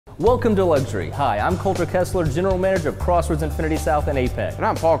Welcome to Luxury. Hi, I'm Coulter Kessler, General Manager of Crossroads Infiniti South in Apex. And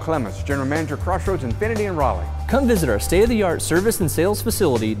I'm Paul Clements, General Manager Crossroads Infiniti in Raleigh. Come visit our state-of-the-art service and sales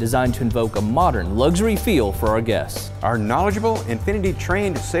facility designed to invoke a modern luxury feel for our guests. Our knowledgeable Infiniti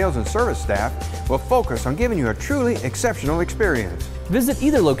trained sales and service staff will focus on giving you a truly exceptional experience. Visit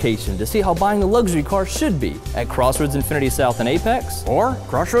either location to see how buying a luxury car should be at Crossroads Infiniti South in Apex or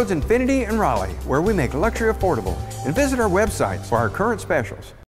Crossroads Infiniti in Raleigh, where we make luxury affordable. And visit our websites for our current specials.